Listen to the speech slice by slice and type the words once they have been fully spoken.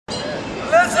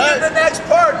the next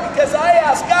part, because I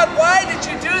asked God, why did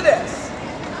you do this?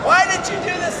 Why did you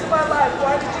do this in my life?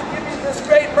 Why did you give me this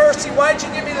great mercy? Why did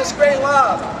you give me this great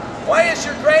love? Why is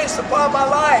your grace upon my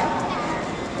life?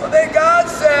 Well, then God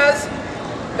says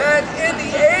that in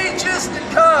the ages to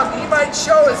come, he might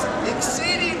show his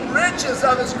exceeding riches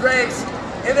of his grace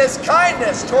and his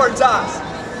kindness towards us.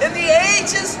 In the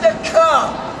ages to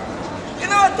come. You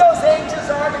know what those ages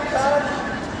are to come?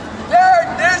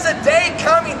 There's a day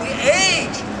coming, the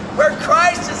age where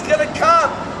Christ is going to come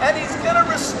and he's going to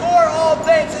restore all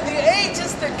things. In the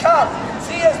ages to come.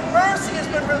 See, his mercy has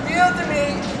been revealed to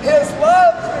me. His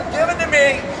love has been given to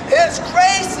me. His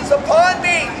grace is upon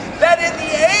me. That in the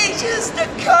ages to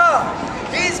come,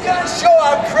 he's going to show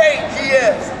how great he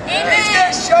is. Amen. He's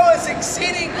going to show his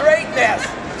exceeding greatness.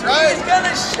 Right. He's going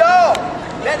to show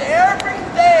that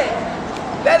everything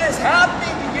that is happening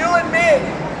to you and me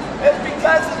is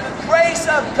because of the grace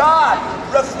of God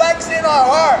reflects in our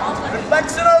heart,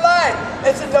 reflects in our life.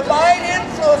 It's a divine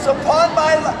influence upon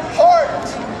my heart.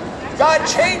 God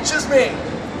changes me,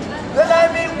 that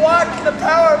I may walk in the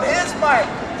power of his might,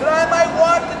 that I might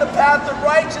walk in the path of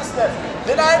righteousness,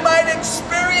 that I might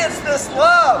experience this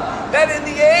love, that in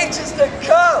the ages to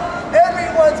come,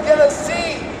 everyone's going to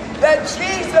see that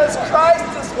Jesus Christ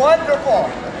is wonderful,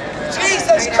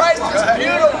 Jesus Christ is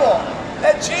beautiful,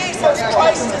 that Jesus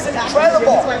Christ is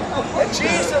incredible, that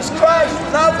Jesus Christ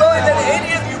is not willing that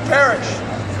any of you perish,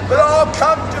 but all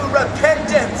come to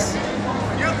repentance.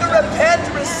 You can repent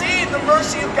and receive the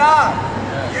mercy of God.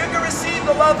 You can receive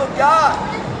the love of God.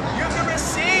 You can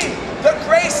receive the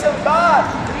grace of God.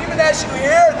 Even as you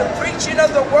hear the preaching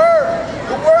of the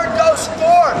word goes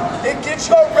forth. It gives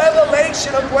you a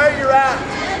revelation of where you're at.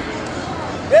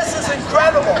 This is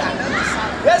incredible.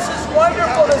 This is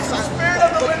wonderful. This the Spirit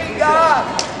of the living God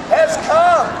has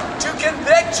come to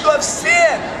convict you of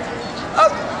sin,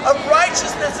 of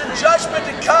righteousness and judgment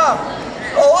to come.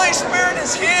 The Holy Spirit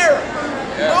is here,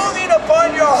 moving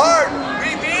upon your heart,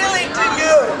 revealing to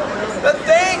you the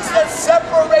things that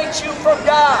separate you from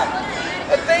God,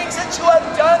 the things that you have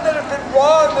done that have been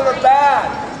wrong, that are bad.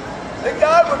 That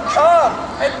God would come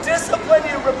and discipline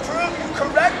you, reprove you,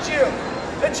 correct you,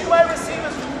 that you might receive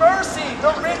his mercy,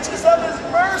 the riches of his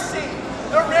mercy,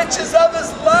 the riches of his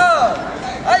love.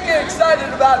 I get excited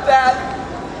about that.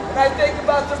 When I think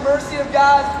about the mercy of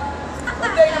God, I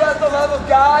think about the love of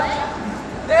God,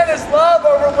 then his love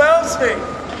overwhelms me.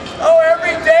 Oh,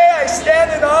 every day I stand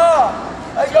in awe.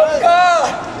 I go, God,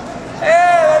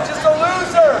 man, I'm just a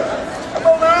loser. I'm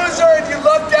a loser, and you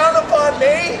look down upon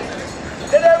me.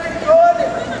 That every good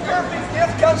and perfect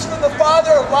gift comes from the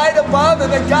Father of light above,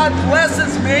 and that God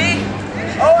blesses me.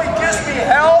 Oh, he gives me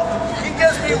health. He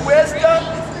gives me wisdom.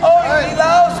 Oh, he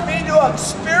allows me to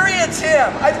experience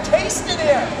him. I've tasted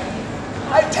him.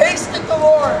 I've tasted the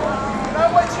Lord. And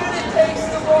I want you to taste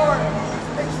the Lord.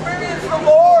 Experience the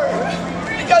Lord.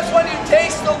 Because when you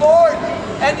taste the Lord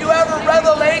and you have a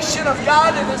revelation of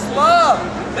God and his love,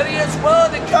 that he is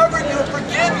willing to cover you and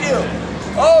forgive you,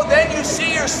 oh, then you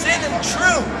see your sin in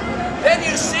truth. Then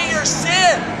you see your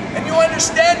sin and you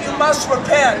understand you must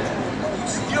repent.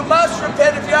 You must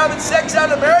repent. If you're having sex out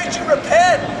of marriage, you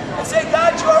repent and say,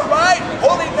 God, you are right.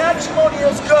 Holy matrimony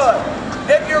is good.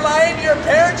 If you're lying to your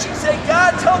parents, you say,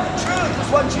 God, tell the truth is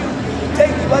what you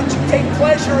take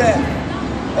pleasure in.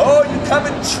 Oh, you come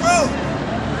in truth.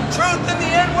 Truth in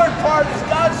the inward part is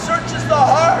God searches the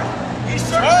heart. He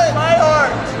searches my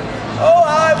heart. Oh,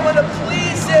 how I want to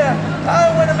please him.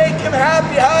 How I want to make him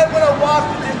happy. How I want to walk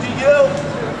with him. Do you?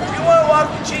 Do you want to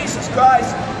walk with Jesus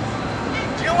Christ?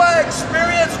 Do you want to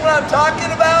experience what I'm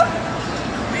talking about?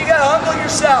 You got to humble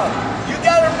yourself. You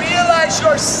got to realize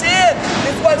your sin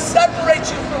is what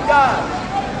separates you from God.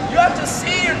 You have to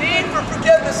see your need for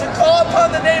forgiveness and call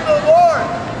upon the name of the Lord.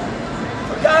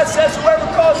 For God says, whoever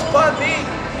calls upon me,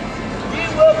 he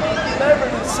will be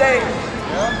delivered and saved.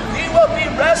 He will be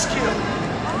rescued.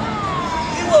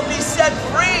 He will be set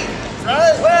free.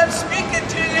 When I'm speaking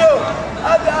to you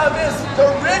of the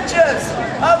riches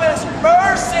of his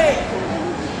mercy,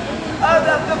 of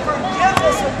the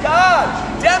forgiveness of God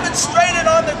demonstrated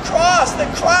on the cross, that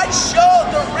Christ showed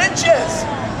the riches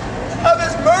of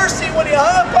his mercy when he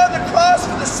hung upon the cross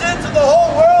for the sins of the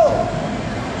whole world,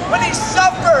 when he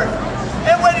suffered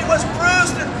and when he was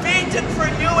bruised and beaten for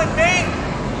you and me.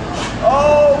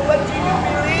 Oh, but do you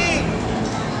believe?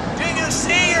 Do you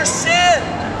see your sin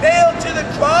nailed to the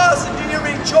cross, and do you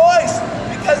rejoice?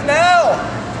 Because now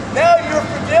you're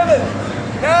forgiven.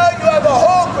 Now you have a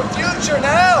hope, a future.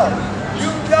 Now you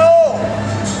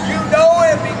know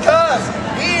him because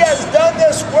he has done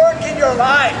this work in your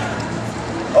life.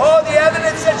 Oh, the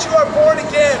evidence that you are born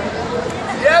again,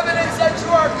 the evidence that you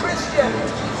are a Christian,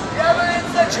 the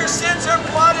sins are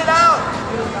blotted out.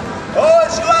 Oh,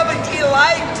 as you have a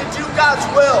delight to do God's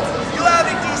will. You have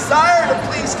a desire to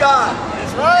please God.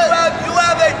 You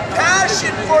have a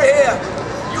passion for Him.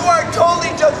 You are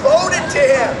totally devoted to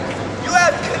Him. You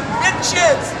have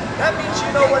convictions. That means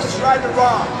you know what's right or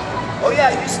wrong. Oh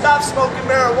yeah, you stop smoking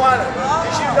marijuana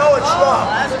because you know it's wrong.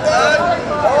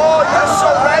 Oh, you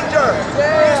surrender.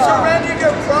 You surrender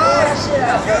your pride.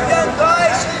 You young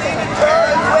guys, you need to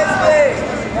turn with me.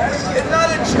 It's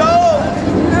not a joke.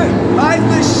 Life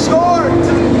is short.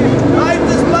 Life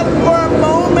is but for a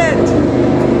moment.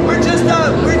 We're just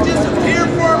here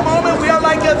for a moment. We are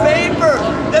like a vapor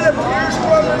that appears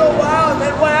for a little while, and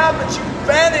then what happens? You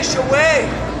vanish away.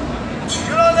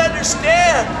 You don't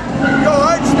understand. Your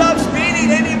heart stops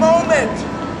beating any moment.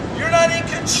 You're not in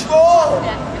control.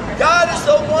 God is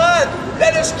the one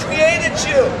that has created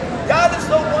you. God is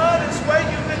the one that's where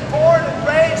you've been born and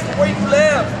raised, where you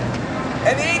live.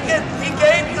 And He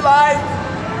gave you life.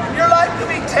 And your life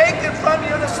can be taken from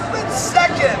you in a split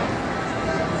second.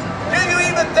 Do you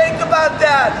even think about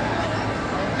that?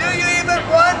 Do you even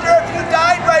wonder if you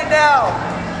died right now?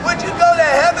 Would you go to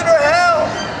heaven or hell?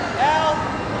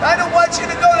 I don't want you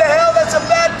to go to hell. That's a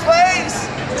bad place.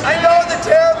 I know the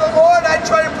terror of the Lord. I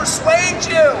try to persuade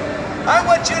you. I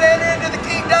want you to enter into the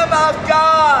kingdom of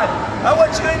God. I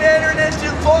want you to enter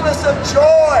into fullness of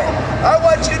joy. I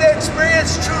want you to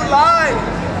experience true life.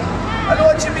 I don't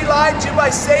want you to be lied to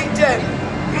by Satan.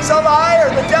 He's a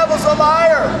liar. The devil's a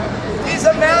liar. He's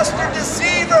a master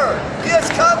deceiver. He has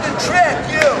come to trick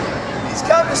you. He's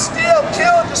come to steal,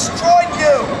 kill, and destroy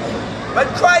you. But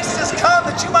Christ has come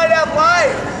that you might have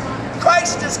life.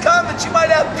 Christ has come that you might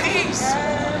have peace,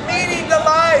 meaning to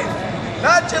life.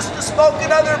 Not just to smoke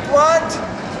another blunt,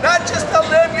 not just to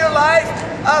live your life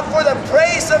for the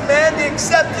praise of men, the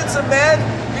acceptance of men,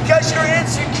 because you're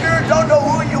insecure, don't know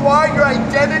who you are, your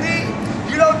identity.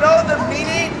 You don't know the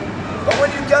meaning. But when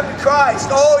you come to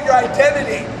Christ, oh, your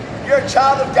identity. You're a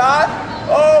child of God.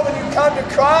 Oh, when you come to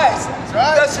Christ,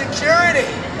 the security.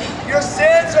 Your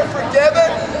sins are forgiven.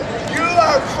 You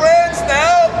are friends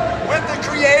now with the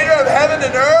Creator of heaven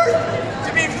and earth.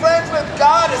 To be friends with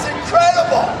God is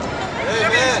incredible. Amen. To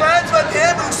be friends with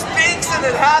Him who speaks and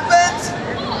it happens.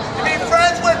 To be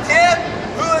friends with Him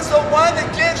who is the one that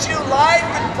gives you life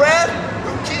and breath,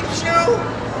 who keeps you,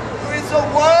 who is the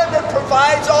one that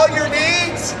provides all your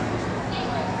needs.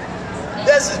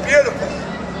 This is beautiful.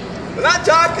 We're not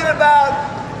talking about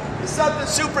something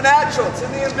supernatural. It's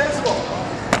in the invisible.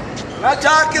 I'm not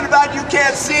talking about you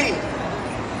can't see,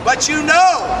 but you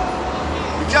know,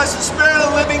 because the Spirit of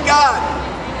the living God,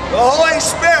 the Holy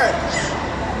Spirit,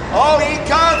 oh, He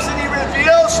comes and He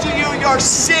reveals to you your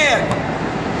sin,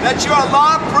 that you're a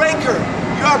lawbreaker,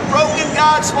 you have broken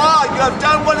God's law, you have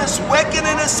done what is wicked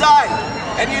in His sight,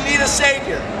 and you need a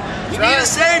Savior. You need a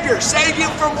Savior. Save you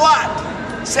from what?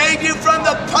 Save you from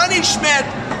the punishment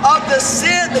of the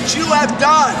sin that you have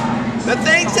done, the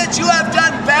things that you have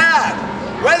done bad.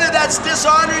 Whether that's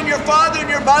dishonoring your father and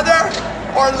your mother,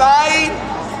 or lying,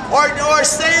 or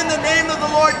saying the name of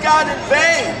the Lord God in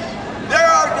vain.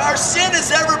 Our sin is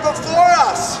ever before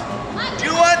us. Do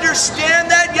you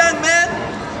understand that, young men?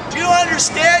 Do you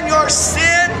understand your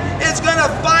sin is going to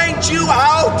find you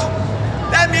out?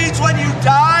 That means when you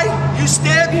die, you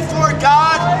stand before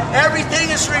God,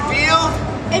 everything is revealed.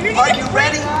 Are you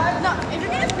ready? No, if you're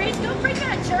going to preach, don't preach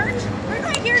at church. We're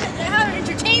not here to have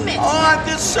entertainment. Oh, I'm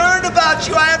concerned about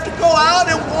you. I have to go out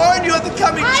and warn you of the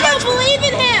coming judgment. I don't believe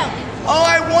in Him. Oh,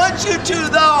 I want you to,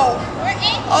 though.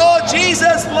 Oh,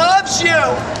 Jesus loves you.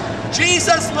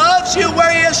 Jesus loves you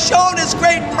where He has shown His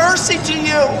great mercy to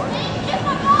you.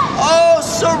 Oh,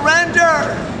 surrender.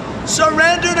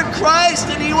 Surrender to Christ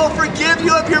and He will forgive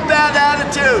you of your bad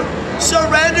attitude.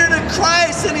 Surrender to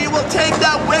Christ and He will take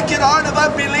that wicked heart of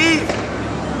unbelief.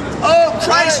 Oh,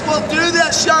 Christ will do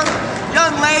this, young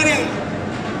lady.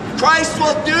 Christ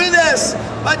will do this,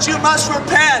 but you must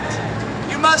repent.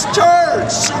 You must turn,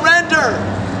 surrender.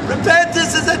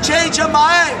 Repentance is a change of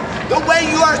mind. The way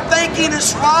you are thinking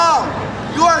is wrong.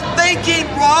 You are thinking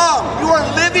wrong. You are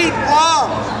living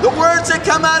wrong. The words that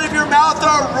come out of your mouth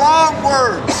are wrong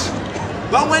words.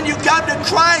 But when you come to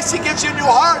Christ, He gives you a new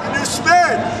heart, a new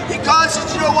spirit. He causes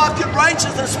you to walk in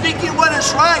righteousness, speaking what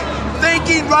is right,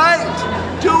 thinking right,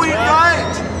 doing right,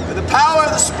 with the power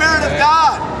of the Spirit of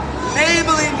God,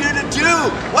 enabling you to do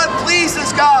what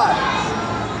pleases God.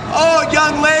 Oh,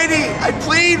 young lady, I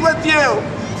plead with you,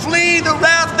 flee the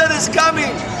wrath that is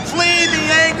coming, flee the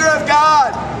anger of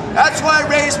God. That's why I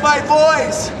raise my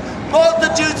voice.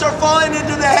 Multitudes are falling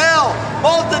into the hell.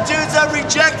 Multitudes have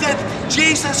rejected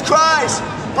Jesus Christ.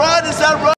 Broad is that road.